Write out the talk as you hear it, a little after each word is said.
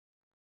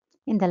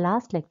In the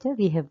last lecture,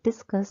 we have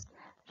discussed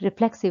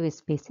reflexive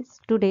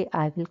spaces. Today,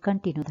 I will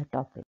continue the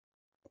topic.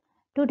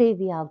 Today,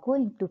 we are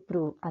going to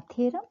prove a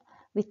theorem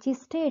which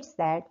states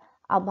that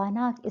a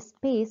Banach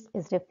space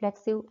is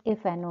reflexive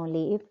if and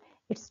only if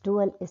its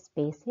dual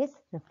space is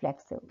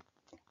reflexive.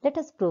 Let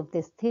us prove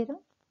this theorem.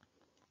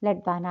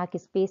 Let Banach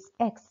space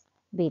X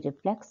be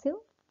reflexive.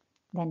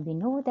 Then we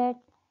know that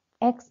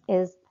X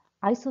is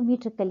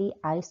isometrically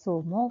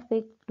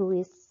isomorphic to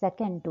its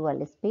second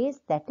dual space,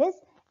 that is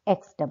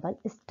X double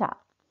star.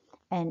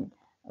 And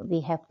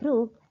we have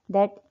proved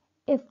that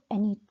if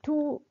any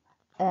two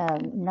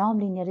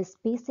nonlinear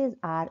spaces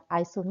are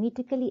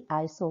isometrically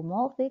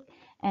isomorphic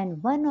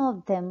and one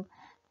of them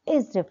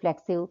is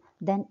reflexive,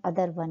 then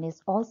other one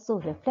is also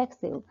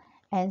reflexive,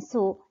 and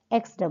so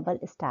X double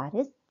star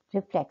is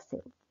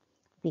reflexive.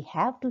 We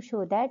have to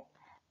show that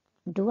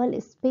dual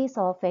space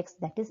of X,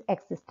 that is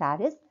X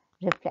star, is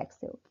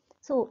reflexive.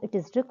 So it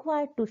is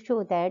required to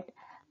show that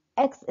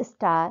X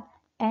star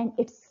and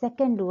its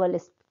second dual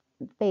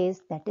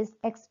space, that is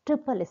X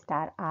triple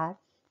star, are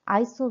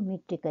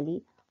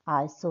isometrically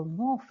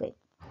isomorphic.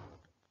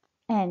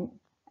 And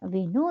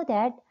we know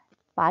that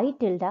pi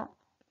tilde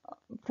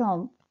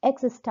from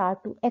X star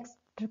to X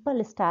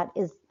triple star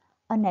is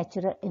a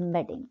natural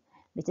embedding,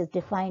 which is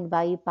defined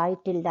by pi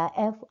tilde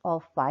f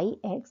of phi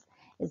x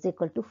is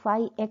equal to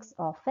phi x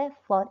of f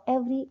for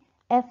every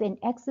f in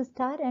X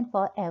star and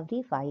for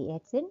every phi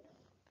x in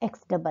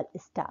X double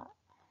star.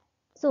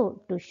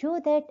 So to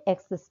show that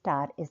X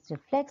star is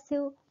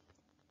reflexive,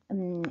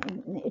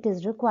 it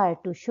is required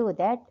to show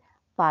that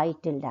pi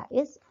tilde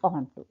is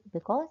onto,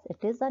 because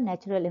it is a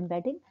natural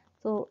embedding.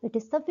 So it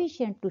is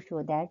sufficient to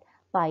show that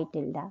pi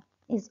tilde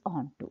is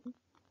onto.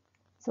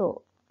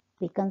 So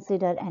we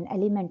consider an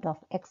element of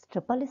X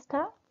triple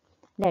star.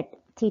 Let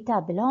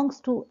theta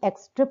belongs to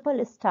X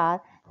triple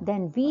star,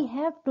 then we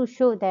have to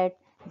show that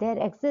there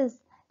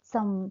exists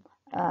some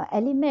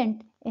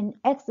element in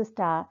X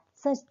star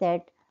such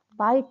that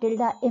pi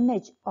tilde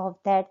image of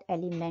that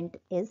element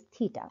is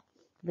theta.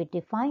 We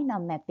define a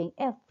mapping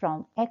f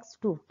from x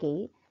to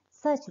k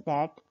such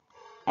that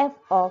f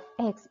of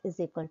x is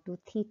equal to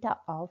theta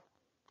of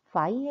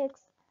phi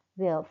x,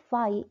 where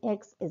phi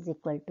x is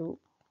equal to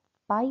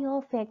pi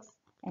of x,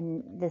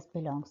 and this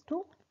belongs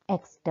to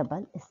X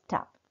double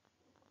star.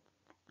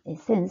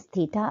 Since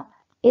theta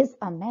is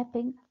a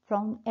mapping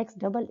from X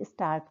double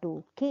star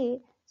to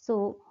k,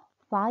 so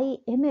phi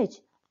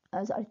image,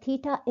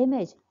 theta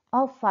image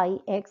of phi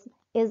x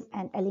is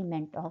an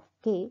element of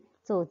k.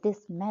 So this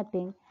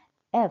mapping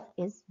f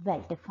is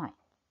well defined.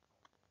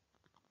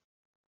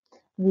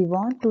 We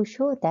want to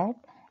show that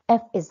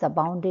f is a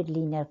bounded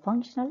linear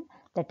functional,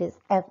 that is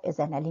f is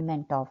an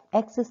element of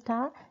X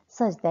star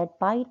such that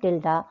pi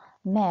tilde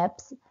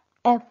maps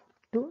f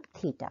to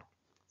theta.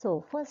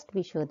 So first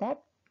we show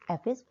that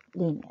f is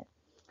linear.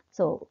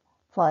 So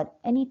for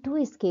any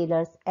two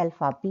scalars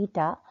alpha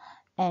beta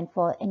and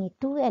for any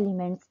two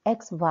elements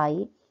x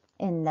y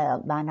in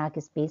the Banach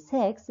space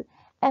X,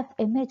 f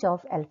image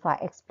of alpha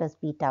x plus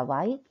beta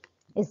y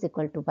is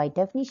equal to, by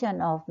definition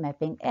of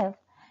mapping f,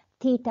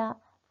 theta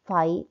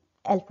phi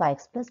alpha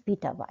x plus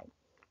beta y,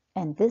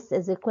 and this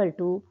is equal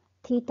to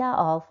theta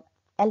of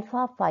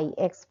alpha phi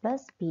x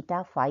plus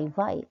beta phi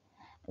y.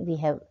 We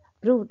have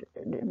proved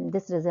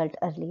this result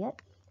earlier,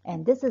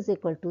 and this is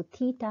equal to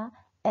theta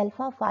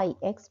alpha phi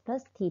x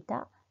plus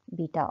theta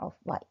beta of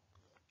y,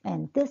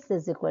 and this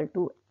is equal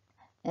to,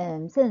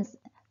 since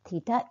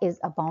theta is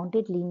a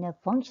bounded linear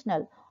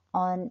functional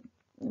on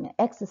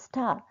X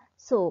star,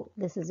 so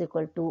this is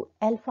equal to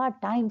alpha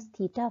times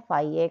theta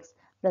phi x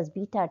plus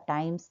beta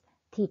times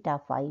theta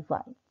phi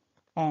y,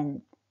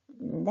 and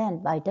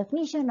then by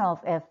definition of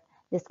f,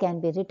 this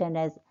can be written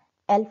as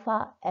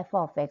alpha f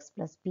of x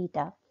plus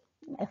beta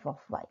f of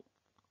y.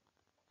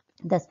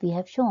 Thus we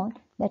have shown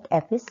that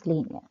f is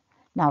linear.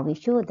 Now we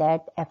show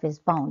that f is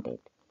bounded.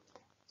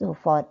 So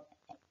for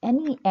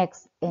any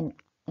x in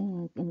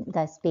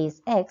the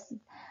space X,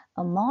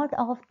 a mod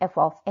of f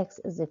of x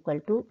is equal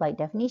to, by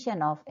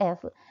definition of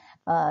f,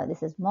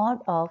 this is mod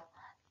of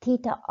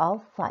theta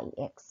of phi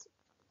x.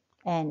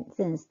 And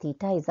since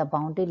theta is a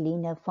bounded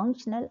linear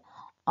functional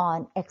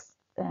on X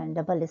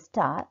double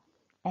star,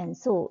 and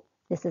so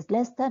this is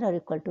less than or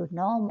equal to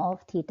norm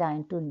of theta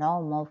into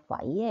norm of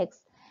phi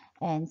x,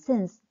 and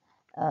since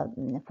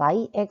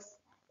phi x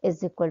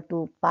is equal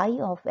to pi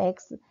of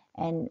x,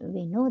 and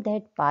we know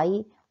that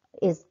pi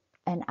is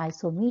an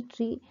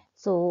isometry,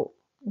 so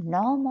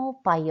norm of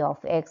pi of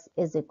x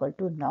is equal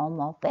to norm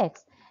of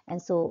x,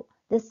 and so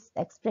this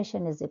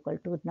expression is equal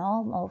to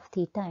norm of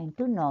theta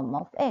into norm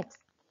of x,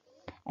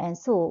 and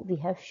so we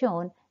have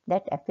shown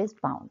that f is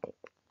bounded.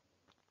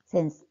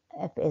 Since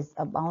f is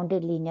a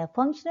bounded linear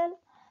functional,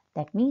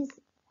 that means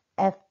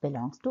f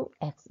belongs to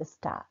X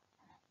star.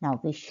 Now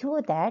we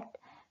show that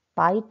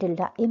pi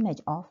tilde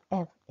image of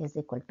f is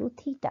equal to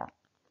theta.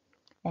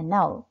 And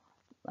now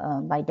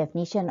by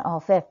definition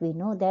of f, we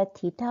know that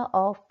theta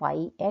of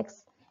phi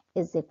x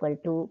is equal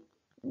to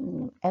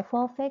f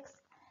of x,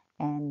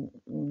 and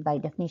by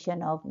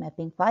definition of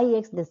mapping phi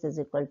x, this is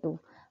equal to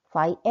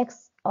phi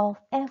x of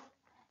f,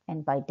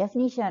 And by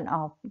definition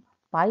of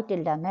pi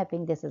tilde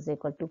mapping, this is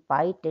equal to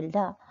pi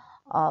tilde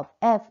of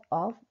f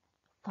of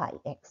phi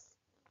x.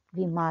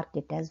 We mark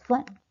it as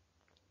 1,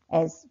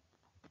 as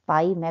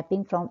pi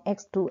mapping from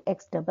x to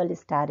x double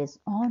star is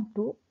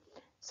onto.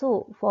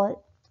 So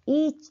for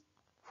each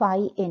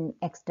phi in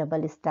x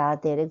double star,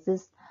 there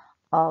exists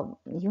a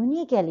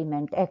unique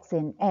element x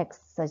in x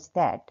such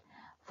that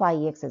phi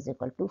x is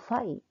equal to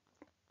phi.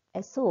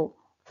 So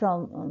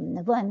from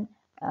 1,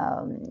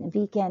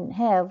 we can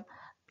have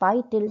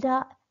pi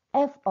tilde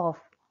f of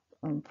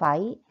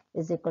phi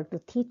is equal to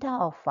theta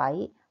of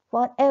phi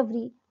for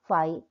every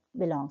phi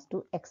belongs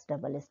to x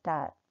double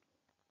star.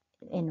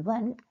 In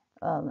 1,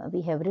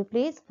 we have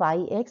replaced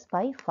phi x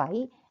by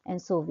phi, and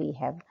so we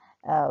have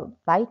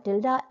pi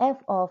tilde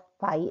f of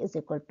phi is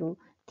equal to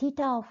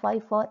theta of phi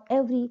for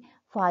every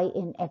phi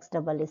in x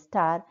double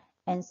star,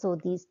 and so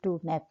these two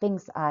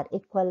mappings are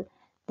equal.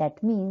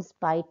 That means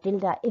pi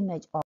tilde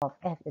image of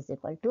f is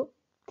equal to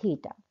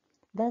theta.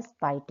 Thus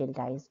pi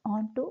tilde is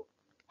onto,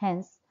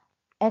 hence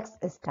x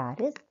star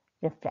is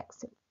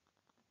reflexive.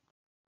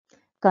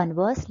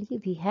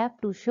 Conversely, we have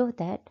to show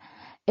that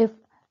if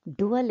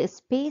dual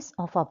space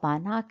of a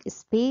Banach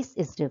space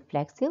is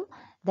reflexive,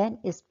 then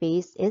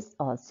space is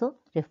also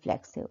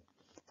reflexive.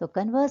 So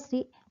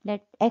conversely,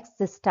 let x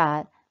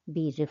star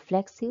be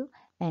reflexive,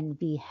 and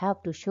we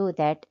have to show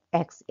that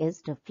x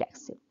is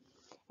reflexive.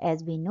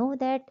 As we know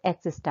that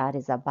x star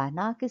is a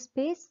Banach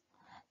space,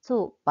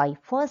 so by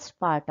first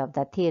part of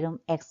the theorem,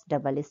 x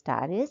double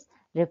star is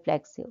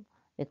reflexive,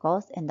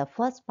 because in the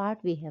first part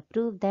we have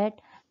proved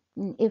that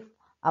if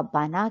a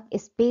Banach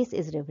space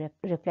is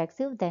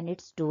reflexive, then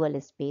its dual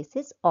space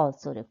is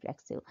also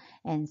reflexive.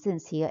 And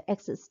since here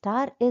x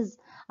star is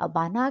a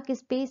Banach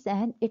space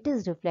and it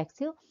is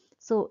reflexive,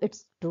 so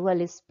its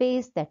dual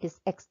space, that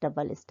is x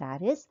double star,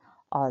 is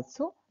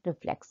also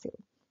reflexive.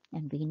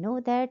 And we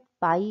know that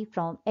pi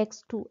from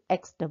x to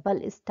x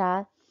double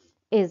star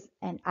is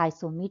an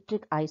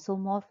isometric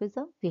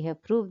isomorphism. We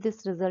have proved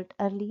this result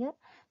earlier.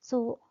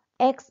 So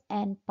x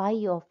and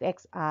pi of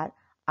x are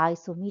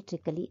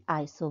isometrically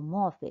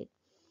isomorphic,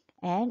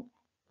 and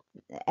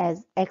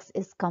as x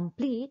is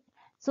complete,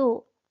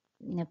 so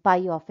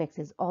pi of x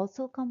is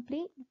also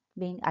complete,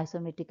 being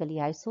isometrically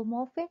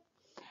isomorphic.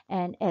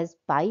 And as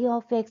pi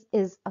of x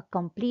is a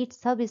complete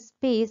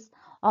subspace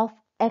of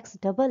x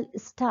double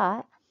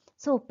star,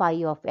 so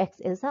pi of x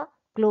is a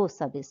closed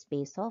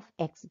subspace of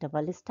x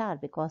double star,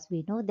 because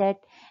we know that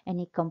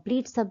any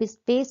complete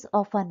subspace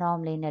of a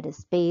nonlinear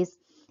space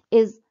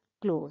is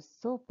closed.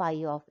 So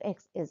pi of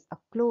x is a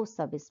closed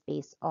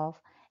subspace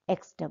of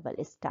x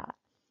double star.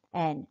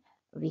 And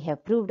we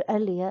have proved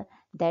earlier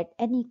that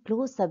any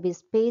closed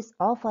subspace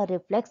of a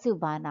reflexive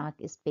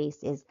Banach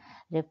space is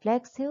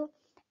reflexive,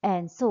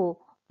 and so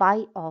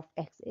pi of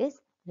x is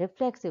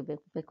reflexive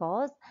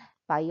because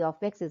pi of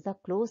x is a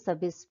closed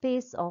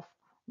subspace of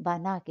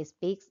Banach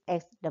space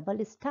x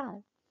double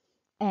star,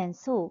 and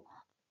so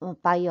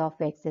pi of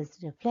x is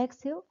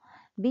reflexive,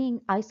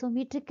 being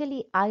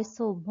isometrically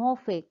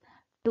isomorphic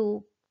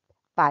to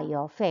pi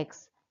of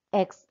x.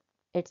 X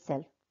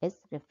itself is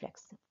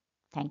reflexive.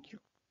 Thank you.